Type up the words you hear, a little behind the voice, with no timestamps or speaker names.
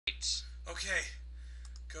Okay,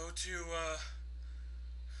 go to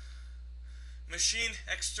machine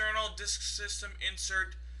external disk system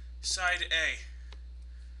insert side A.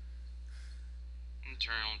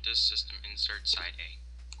 Internal disk system insert side A.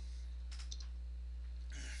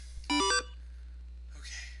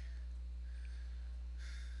 Okay.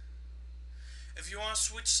 If you want to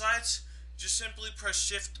switch sides, just simply press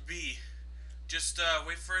Shift B. Just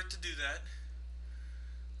wait for it to do that.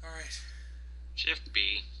 Alright. Shift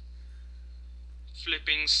B.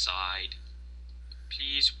 Flipping side.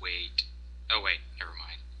 Please wait. Oh wait, never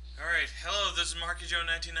mind. Alright, hello, this is Markyjoe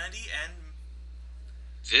 1990 and...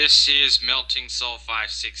 This is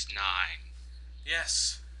Meltingsoul569.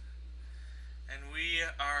 Yes. And we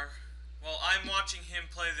are... Well, I'm watching him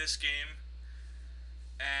play this game.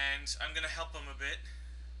 And I'm gonna help him a bit.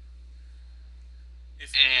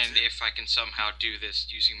 If I can somehow do this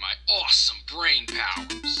using my awesome brain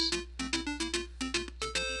powers.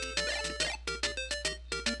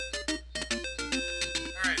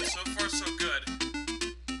 Alright, so far so good.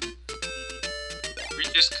 We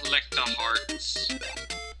just collect the hearts.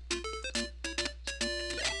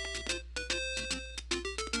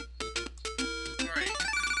 Alright.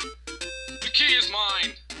 The key is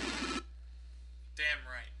mine! Damn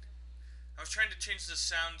right. I was trying to change the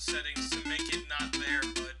sound settings to make it not there,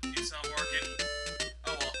 but it's not working.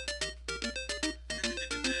 Oh well.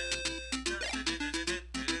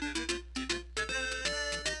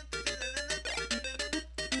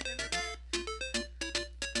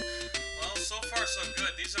 Well, so far so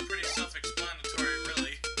good. These are pretty self-explanatory,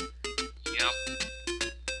 really. Yep.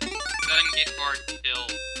 Doesn't get hard till,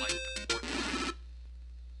 like, the fourth.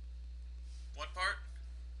 What part?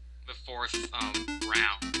 The fourth,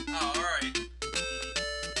 round. Oh, alright.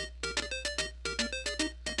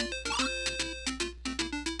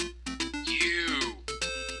 You!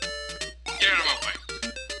 Get out of my way.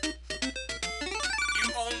 You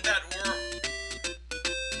own that worm.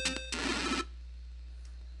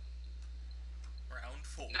 Round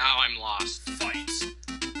 4. Now I'm lost. Fight.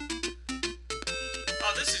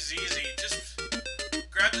 Oh, this is easy. Just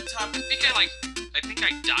grab the top. I think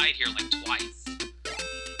I died here like twice.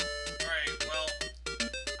 Alright, well,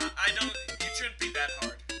 I don't. It shouldn't be that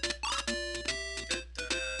hard.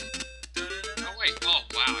 Oh wait, oh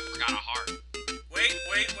wow, I forgot a heart. Wait.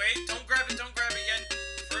 Don't grab it yet.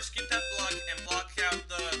 First get that block and block out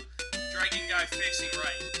the dragon guy facing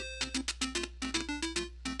right.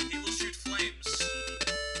 He will shoot flames.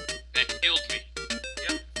 That killed me.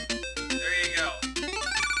 Yep. There you go.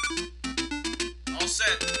 All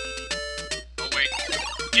set. Oh wait.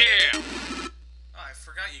 Yeah! Oh, I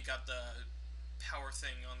forgot you got the power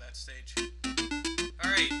thing on that stage.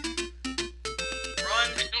 Alright. Run.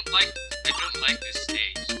 I don't like this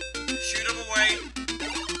stage. Shoot him away.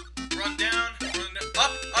 Run down.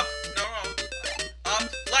 Up. No. Up.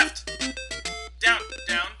 Left. Down.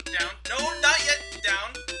 No, not yet.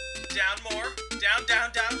 Down more.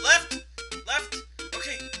 Down. Left.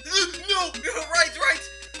 Okay. No. Right.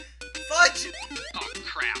 Fudge. Oh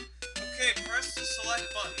crap. Okay, press the select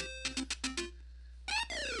button.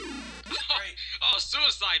 Right. Oh,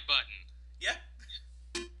 suicide button. Yep.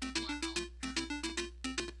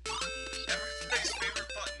 Wow. Everybody's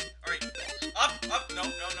favorite button. Alright. Up. No.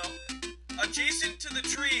 Adjacent to the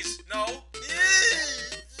trees. No.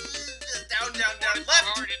 Down.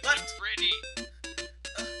 Left. Pretty.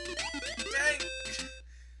 Dang.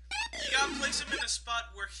 You gotta place him in a spot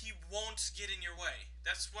where he won't get in your way.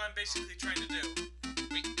 That's what I'm basically trying to do.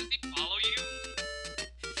 Wait, does he follow you?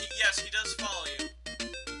 Yes, he does follow you.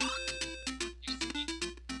 You see?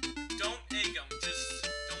 Don't egg him. Just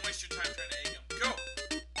don't waste your time trying to egg him. Go.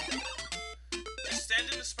 Just stand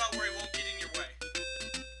in a spot where he won't get in your way.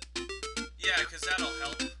 Yeah, because that'll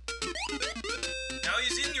help. Now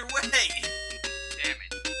he's in your way. Damn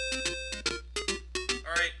it.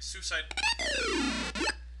 Alright, suicide.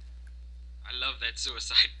 I love that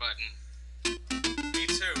suicide button. Me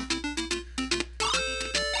too.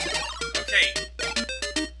 Okay.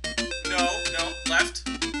 No, left.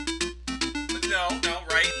 No,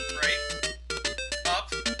 right. Up.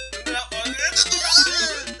 No.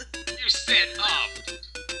 You said up.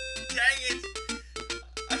 Dang it!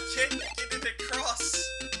 I can't get it across.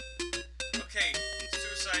 Okay,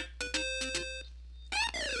 suicide.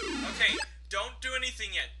 Okay, don't do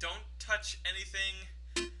anything yet. Don't touch anything.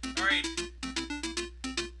 Alright.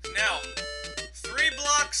 Now, 3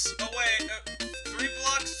 blocks away, 3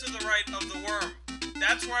 blocks to the right of the worm.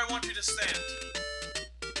 That's where I want you to stand.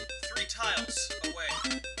 3 tiles away.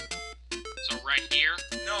 So right here?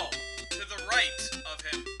 No, to the right of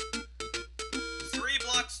him. 3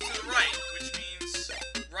 blocks to the right, which means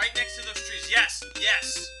right next to those trees. Yes,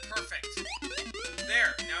 yes, perfect.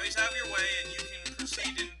 There, now he's out of your way and you can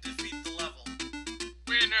proceed and defeat the level.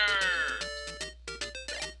 Winner!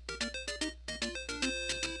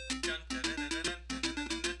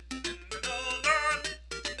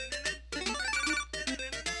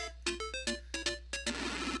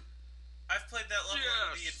 I've played that level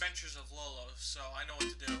in the Adventures of Lolo, so I know what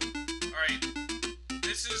to do. Alright,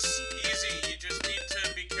 this is easy, you just need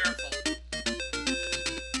to be careful.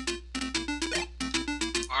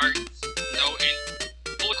 Alright, no, and...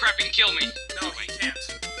 Holy crap, he can kill me! No, he can't.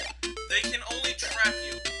 They can only trap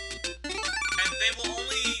you. And they will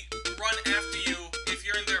only run after you if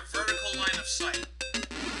you're in their vertical line of sight.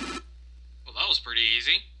 Well, that was pretty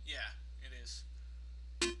easy. Yeah, it is.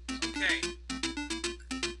 Okay.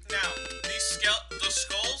 Now, those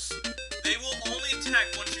skulls, they will only attack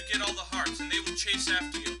once you get all the hearts, and they will chase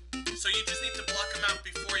after you. So you just need to block them out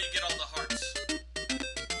before you get all the hearts.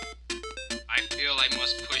 I feel I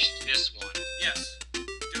must push this one. Yes.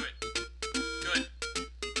 Do it. Good.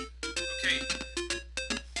 Okay.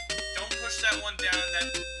 Don't push that one down, that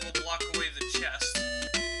will block away the chest.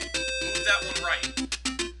 Move that one right.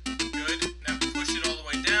 Good. Now push it all the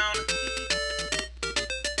way down.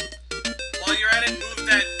 While you're at it, move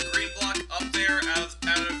that green block up there out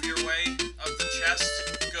of your way of the chest.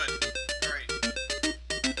 Good. Alright.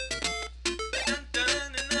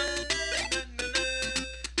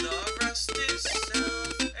 The rest is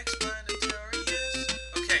self-explanatory, yes.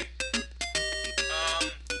 Okay.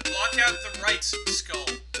 Block out the right skull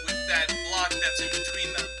with that block that's in between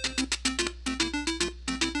them.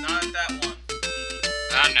 Not that one.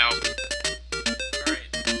 No.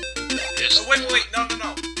 Alright. This Oh, wait, no.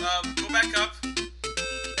 Go back up.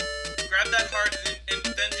 Grab that heart and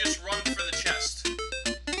then just run for the chest.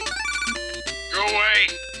 Go away!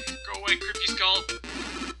 Go away, creepy skull!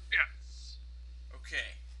 Yes. Okay.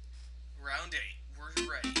 Round 8. We're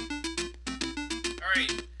ready.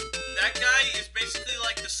 Alright. That guy is basically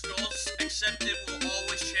like the skulls, except it will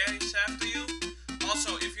always chase after you.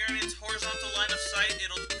 Also, if you're in its horizontal line of sight,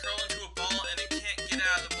 it'll curl into a ball and it can't get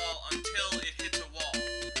out of the ball until it hits a wall.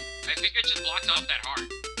 I think I just blocked off that heart.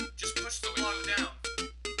 Just push the block down.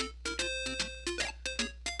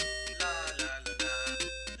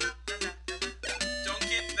 Don't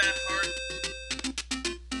get that heart.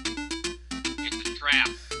 It's a trap.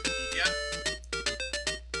 Yep.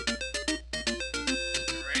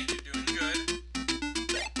 Alright, you're doing good.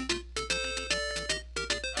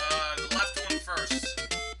 The left one first.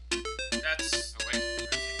 That's... Oh, wait.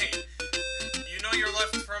 Okay. You know your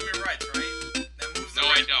left from your right, right? Now move the No,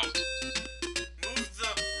 right I don't. Move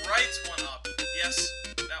the right one up. Yes,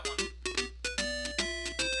 that one.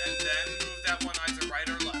 And then move that one either right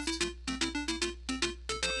or left.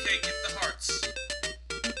 Okay, get the hearts.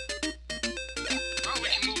 Oh, we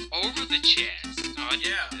can move over the chest. Oh, I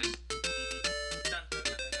Yeah. did this. Dun, dun,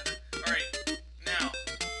 dun, dun, dun. Alright, now,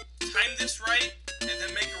 time this right, and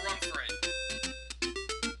then make a run for it.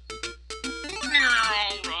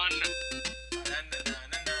 Run!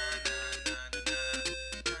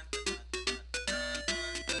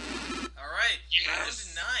 Alright,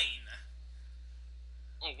 Yes. round 9.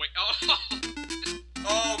 Oh, wait. Oh!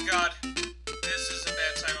 Oh god, this is a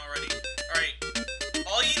bad time already. Alright,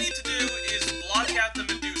 all you need to do is block out the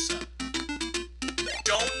Medusa.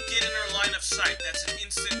 Don't get in her line of sight, that's an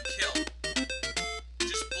instant kill.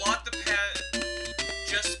 Just block the path,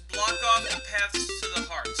 just block off the paths to the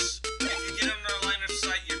hearts. If you get in her line of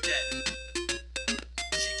sight, you're dead.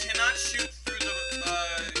 She cannot shoot through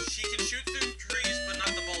the, she can shoot through trees, but not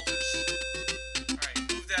the boulders. Alright,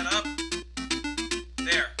 move that up.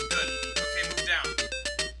 There, good. Okay, move down.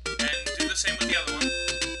 And do the same with the other one.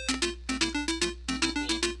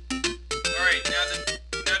 Alright,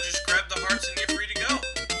 now just grab the hearts and you're free to go.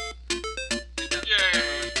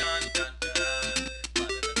 Yay! Dun, dun, dun.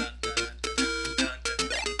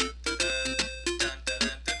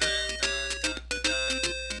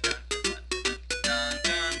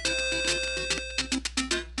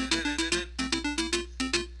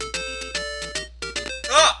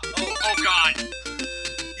 Oh, God!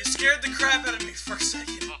 You scared the crap out of me for a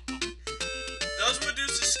second. Those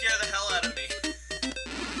Medusas scare the hell out of me.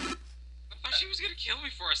 I thought she was gonna kill me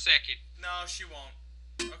for a second. No, she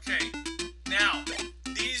won't. Okay. Now,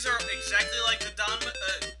 these are exactly like the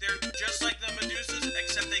they're just like the Medusas,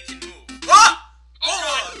 except they can move. Ah!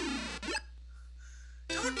 Oh,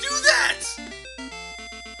 Don't do that!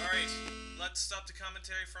 Alright, let's stop the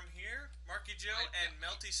commentary from here. Markyjoe and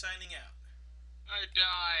Melty signing out. I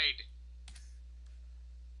died.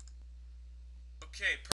 Okay.